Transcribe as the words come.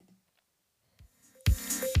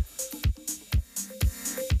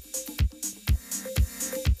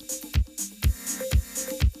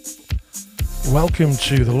Welcome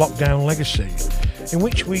to the Lockdown Legacy, in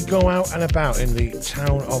which we go out and about in the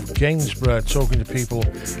town of Gainsborough talking to people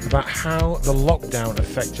about how the lockdown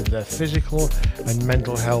affected their physical and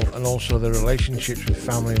mental health and also their relationships with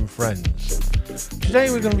family and friends. Today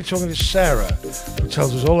we're going to be talking to Sarah, who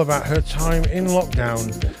tells us all about her time in lockdown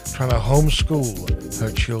trying to homeschool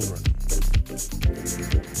her children.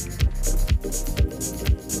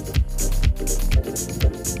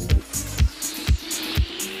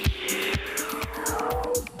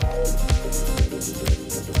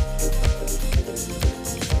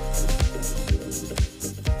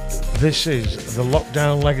 This is the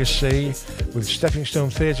Lockdown Legacy with Stepping Stone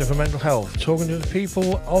Theatre for Mental Health, talking to the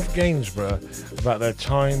people of Gainsborough about their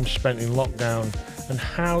time spent in lockdown and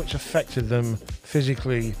how it's affected them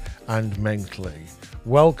physically and mentally.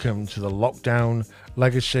 Welcome to the Lockdown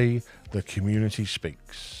Legacy, the community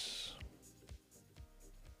speaks.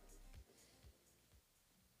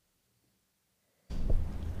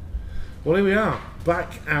 Well, here we are,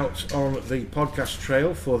 back out on the podcast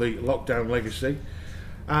trail for the Lockdown Legacy.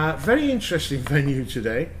 Very interesting venue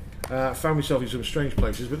today. Found myself in some strange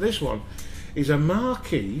places, but this one is a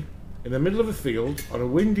marquee in the middle of a field on a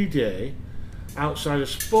windy day outside a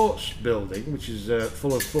sports building, which is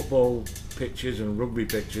full of football pitches and rugby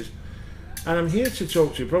pitches. And I'm here to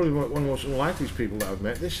talk to probably one of the most unlikeliest people that I've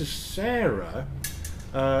met. This is Sarah,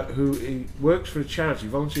 who works for a charity,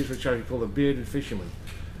 volunteers for a charity called the Bearded Fisherman.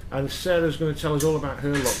 And Sarah's going to tell us all about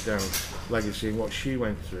her lockdown legacy and what she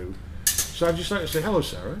went through. So I'd just like to say hello,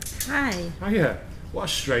 Sarah. Hi. Hiya. What a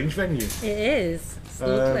strange venue. It is. It's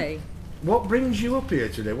lovely. What brings you up here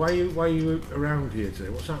today? Why are you around here today?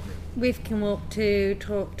 What's happening? We've come up to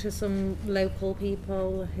talk to some local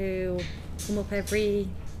people who come up every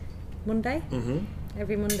Monday. Mm-hmm.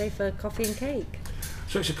 Every Monday for coffee and cake.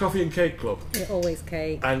 So it's a coffee and cake club? It's always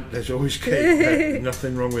cake. And there's always cake.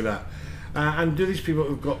 Nothing wrong with that. And do these people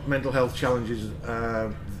who've got mental health challenges...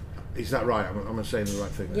 is that right? I'm saying the right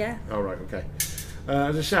thing there? Yeah. All right, okay.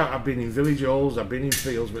 As I say, I've been in village halls, I've been in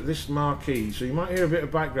fields, but this marquee, so you might hear a bit of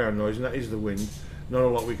background noise, and that is the wind. Not a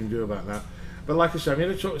lot we can do about that. But like I said, I'm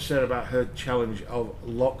here to talk to Sarah about her challenge of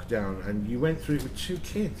lockdown, and you went through it with 2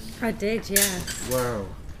 kids. I did, yes. Wow.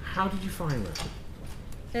 How did you find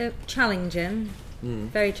that? Challenging.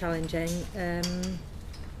 Very challenging.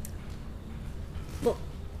 But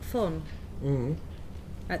fun.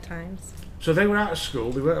 At times. So they were out of school,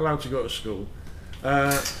 they weren't allowed to go to school.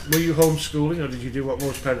 Were you homeschooling, or did you do what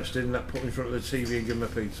most parents did and that put them in front of the TV and give them a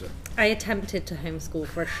pizza? I attempted to homeschool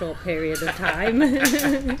for a short period of time.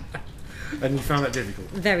 And you found that difficult?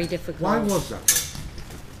 Very difficult. Why was that?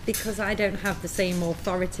 Because I don't have the same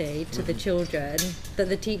authority to the children that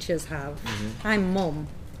the teachers have. I'm mum,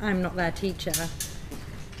 I'm not their teacher.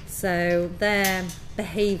 So their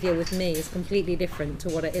behaviour with me is completely different to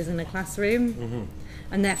what it is in a classroom.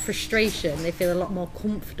 And their frustration, they feel a lot more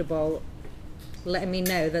comfortable letting me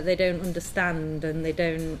know that they don't understand and they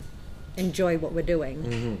don't enjoy what we're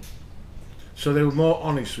doing. So they were more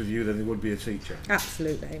honest with you than they would be a teacher?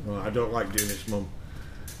 Absolutely. Well, I don't like doing this, Mum.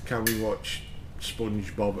 Can we watch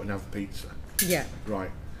SpongeBob and have pizza? Yeah.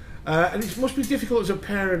 Right. And it must be difficult as a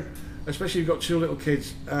parent, especially if you've got 2 little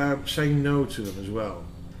kids, saying no to them as well.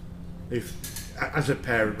 If, as a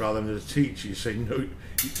parent rather than as a teacher, you say no,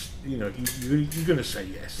 you're going to say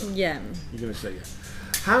yes. Yeah. You're going to say yes.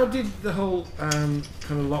 How did the whole kind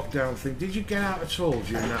of lockdown thing, did you get out at all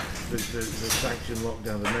during that, the sanctioned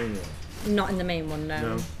lockdown, the main one? Not in the main one,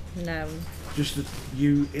 no. No. Just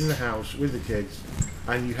you in the house with the kids,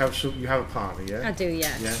 and you have a partner, yeah? I do,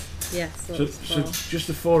 yes. Yeah? Yes. So just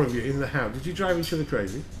the 4 of you in the house. Did you drive each other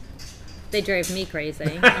crazy? They drove me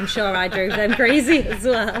crazy. I'm sure I drove them crazy as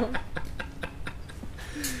well.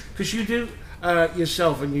 Because you do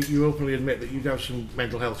yourself, and you openly admit that you have some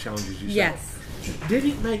mental health challenges yourself. Yes. Did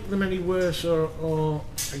it make them any worse or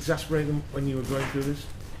exasperate them when you were going through this?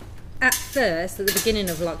 At first, at the beginning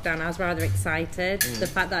of lockdown, I was rather excited. The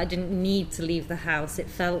fact that I didn't need to leave the house, it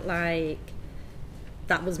felt like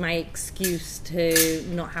that was my excuse to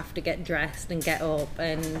not have to get dressed and get up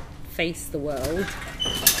and face the world.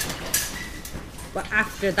 But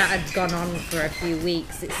after that had gone on for a few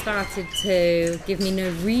weeks, it started to give me no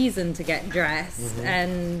reason to get dressed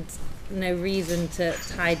and no reason to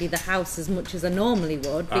tidy the house as much as I normally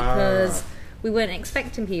would, because we weren't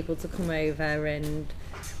expecting people to come over and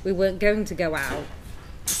we weren't going to go out.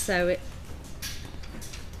 So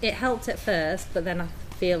it helped at first, but then I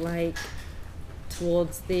feel like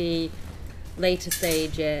towards the later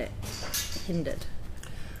stage it hindered.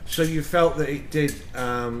 So you felt that it did,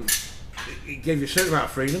 it gave you a certain amount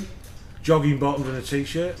of freedom, jogging bottoms and a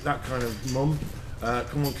t-shirt, that kind of mum,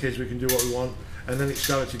 come on kids, we can do what we want. and then it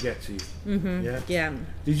started to get to you. Yeah. Yeah.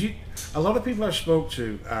 Did you? A lot of people I spoke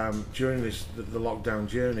to during the lockdown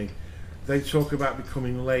journey, they talk about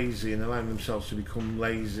becoming lazy and allowing themselves to become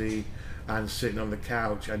lazy and sitting on the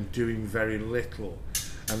couch and doing very little,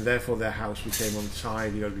 and therefore their house became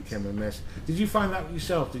untidy or it became a mess. Did you find that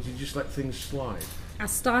yourself? Did you just let things slide? I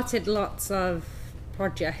started lots of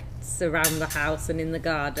projects around the house and in the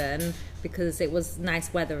garden because it was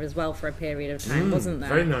nice weather as well for a period of time, wasn't there?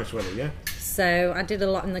 Very nice weather, yeah. So I did a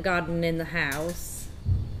lot in the garden and in the house.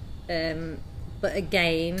 But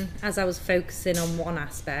again, as I was focusing on one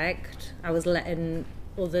aspect, I was letting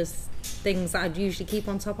other things that I'd usually keep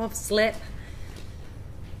on top of slip.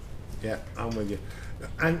 Yeah, I'm with you.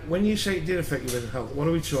 And when you say it did affect your mental health, what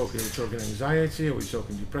are we talking? Are we talking anxiety? Are we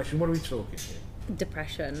talking depression? What are we talking here?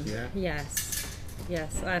 Depression. Yeah.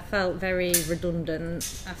 Yes. I felt very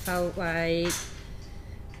redundant. I felt like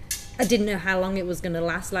I didn't know how long it was going to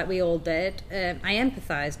last, like we all did. I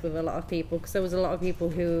empathised with a lot of people because there was a lot of people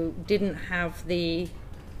who didn't have the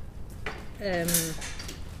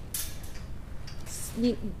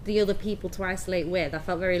other people to isolate with. I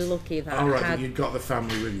felt very lucky that All right, I had... you'd got the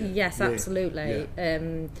family with you. Yes, Yeah. absolutely.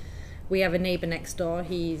 Yeah. We have a neighbour next door.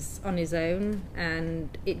 He's on his own,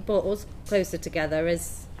 and it brought us closer together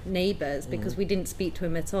as neighbours because we didn't speak to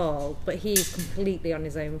him at all. But he's completely on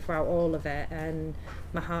his own throughout all of it, and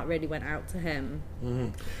my heart really went out to him.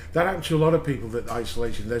 That happened to a lot of people, that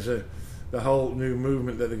isolation. There's the whole new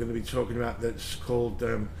movement that they're going to be talking about that's called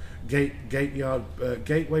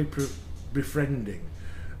gateway befriending,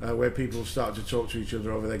 where people start to talk to each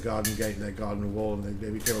other over their garden gate and their garden wall, and they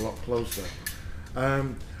became a lot closer.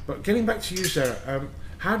 But getting back to you, Sarah,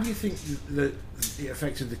 how do you think that it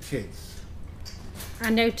affected the kids? I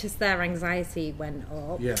noticed their anxiety went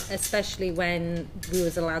up, especially when we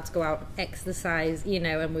was allowed to go out and exercise,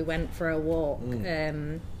 and we went for a walk.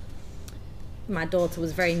 My daughter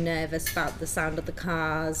was very nervous about the sound of the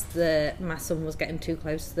cars. My son was getting too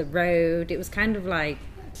close to the road. It was kind of like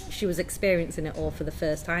she was experiencing it all for the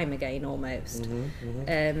first time again, almost.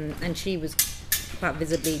 And she was quite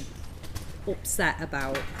visibly upset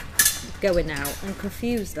about going out and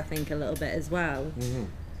confused, I think, a little bit as well.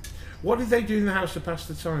 What did they do in the house to pass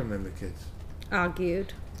the time then, the kids?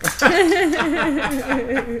 Argued.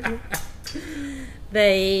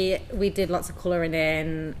 We did lots of colouring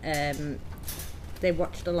in. They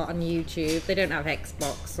watched a lot on YouTube. They don't have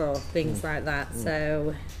Xbox or things like that,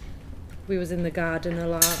 so we was in the garden a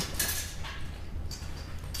lot.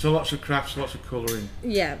 So lots of crafts, lots of colouring.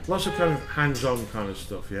 Yeah. Lots of kind of hands-on kind of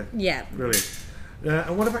stuff, yeah? Yeah. Brilliant.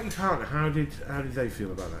 And what about your partner? How did they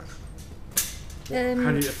feel about that?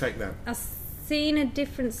 How did it affect them? I've seen a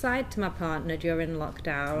different side to my partner during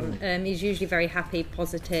lockdown. He's usually very happy,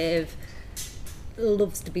 positive,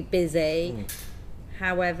 loves to be busy.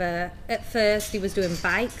 However, at first he was doing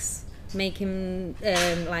bikes, making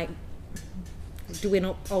doing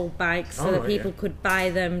up old bikes so that people could buy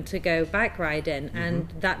them to go bike riding, and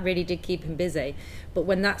that really did keep him busy. But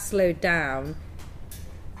when that slowed down,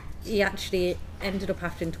 he actually ended up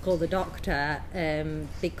having to call the doctor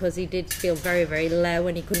because he did feel very, very low,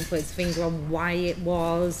 and he couldn't put his finger on why it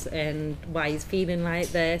was and why he's feeling like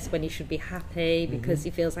this when he should be happy, because he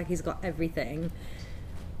feels like he's got everything.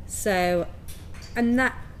 So, and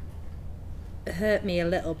that hurt me a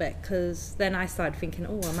little bit, because then I started thinking,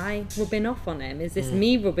 am I rubbing off on him? Is this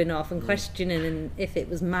me rubbing off, and questioning if it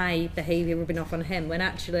was my behaviour rubbing off on him, when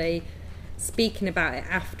actually speaking about it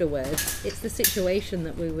afterwards, it's the situation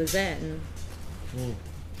that we was in.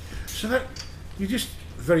 So that you just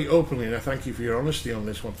very openly, and I thank you for your honesty on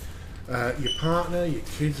this one, your partner, your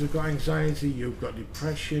kids have got anxiety, you've got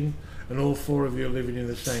depression, and all four of you are living in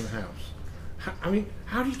the same house.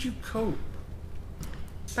 How did you cope?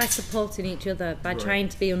 By supporting each other, by trying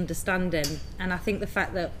to be understanding. And I think the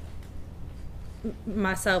fact that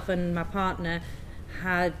myself and my partner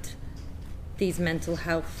had these mental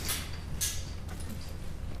health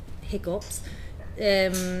hiccups.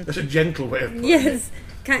 That's a gentle way of putting yes,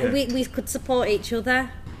 it. we could support each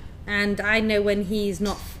other. And I know when he's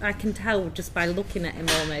not, I can tell just by looking at him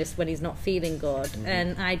almost when he's not feeling good.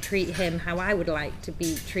 And I treat him how I would like to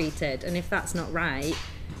be treated. And if that's not right,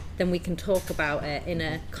 then we can talk about it in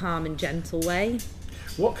a calm and gentle way.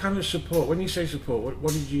 What kind of support? When you say support,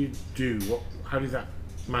 what did you do? How did that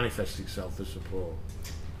manifest itself, the support?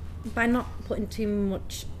 By not putting too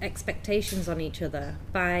much expectations on each other,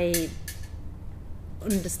 by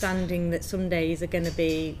understanding that some days are going to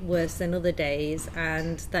be worse than other days,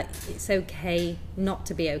 and that it's okay not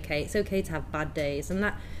to be okay. It's okay to have bad days, and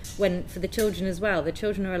that when for the children as well, the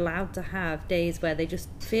children are allowed to have days where they just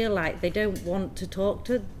feel like they don't want to talk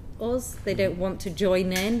to us, they don't want to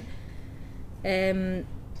join in, and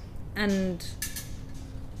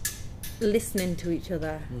listening to each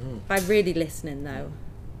other. By really listening, though.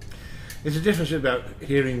 There's a difference about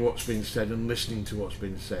hearing what's been said and listening to what's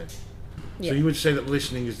been said. Yeah. So you would say that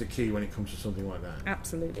listening is the key when it comes to something like that?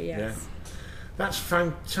 Absolutely, yes. Yeah. That's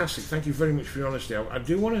fantastic. Thank you very much for your honesty. I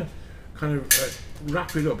do want to kind of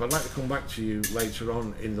wrap it up. I'd like to come back to you later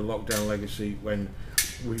on in the lockdown legacy when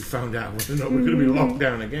we found out whether or not we're going to be locked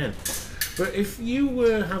down again. But if you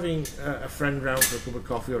were having a friend round for a cup of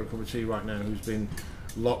coffee or a cup of tea right now who's been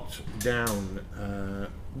locked down,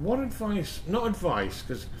 what advice, not advice,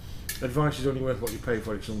 because advice is only worth what you pay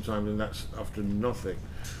for it sometimes, and that's often nothing.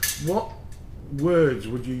 What words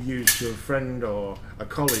would you use to a friend or a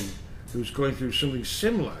colleague who's going through something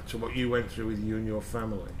similar to what you went through with you and your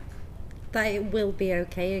family? That it will be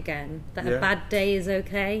okay again. That Yeah. a bad day is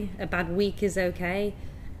okay, a bad week is okay,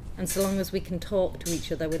 and so long as we can talk to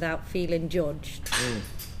each other without feeling judged,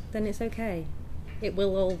 then it's okay. It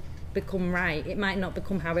will all become right. It might not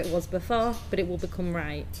become how it was before, but it will become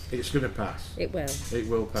right. It's going to pass. It will. It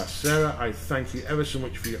will pass. Sarah, I thank you ever so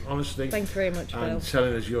much for your honesty. Thank you very much, Bill. And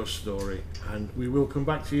telling us your story. And we will come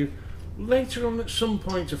back to you later on at some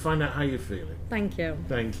point to find out how you're feeling. Thank you.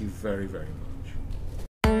 Thank you very, very much.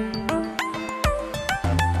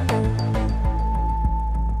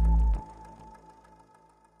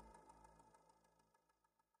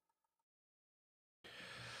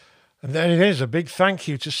 And there it is, a big thank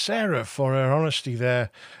you to Sarah for her honesty there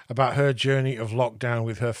about her journey of lockdown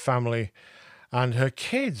with her family and her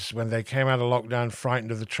kids when they came out of lockdown frightened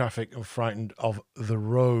of the traffic and frightened of the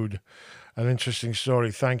road. An interesting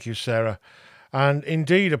story. Thank you, Sarah. And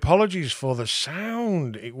indeed, apologies for the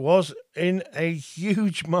sound. It was in a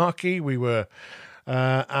huge marquee we were,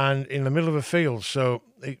 and in the middle of a field, so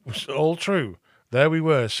it was all true. There we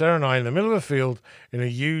were, Sarah and I, in the middle of a field in a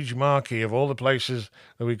huge marquee. Of all the places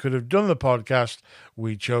that we could have done the podcast,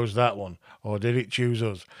 we chose that one. Or did it choose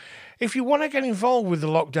us? If you want to get involved with the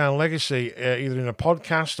Lockdown Legacy, either in a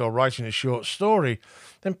podcast or writing a short story,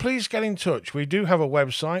 then please get in touch. We do have a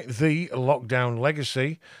website,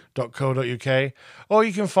 thelockdownlegacy.co.uk, or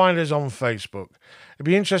you can find us on Facebook. It'd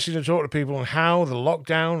be interesting to talk to people on how the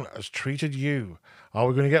lockdown has treated you. Are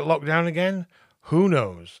we going to get locked down again? Who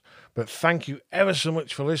knows? But thank you ever so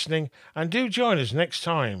much for listening, and do join us next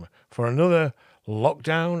time for another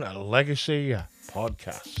Lockdown Legacy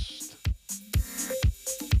podcast.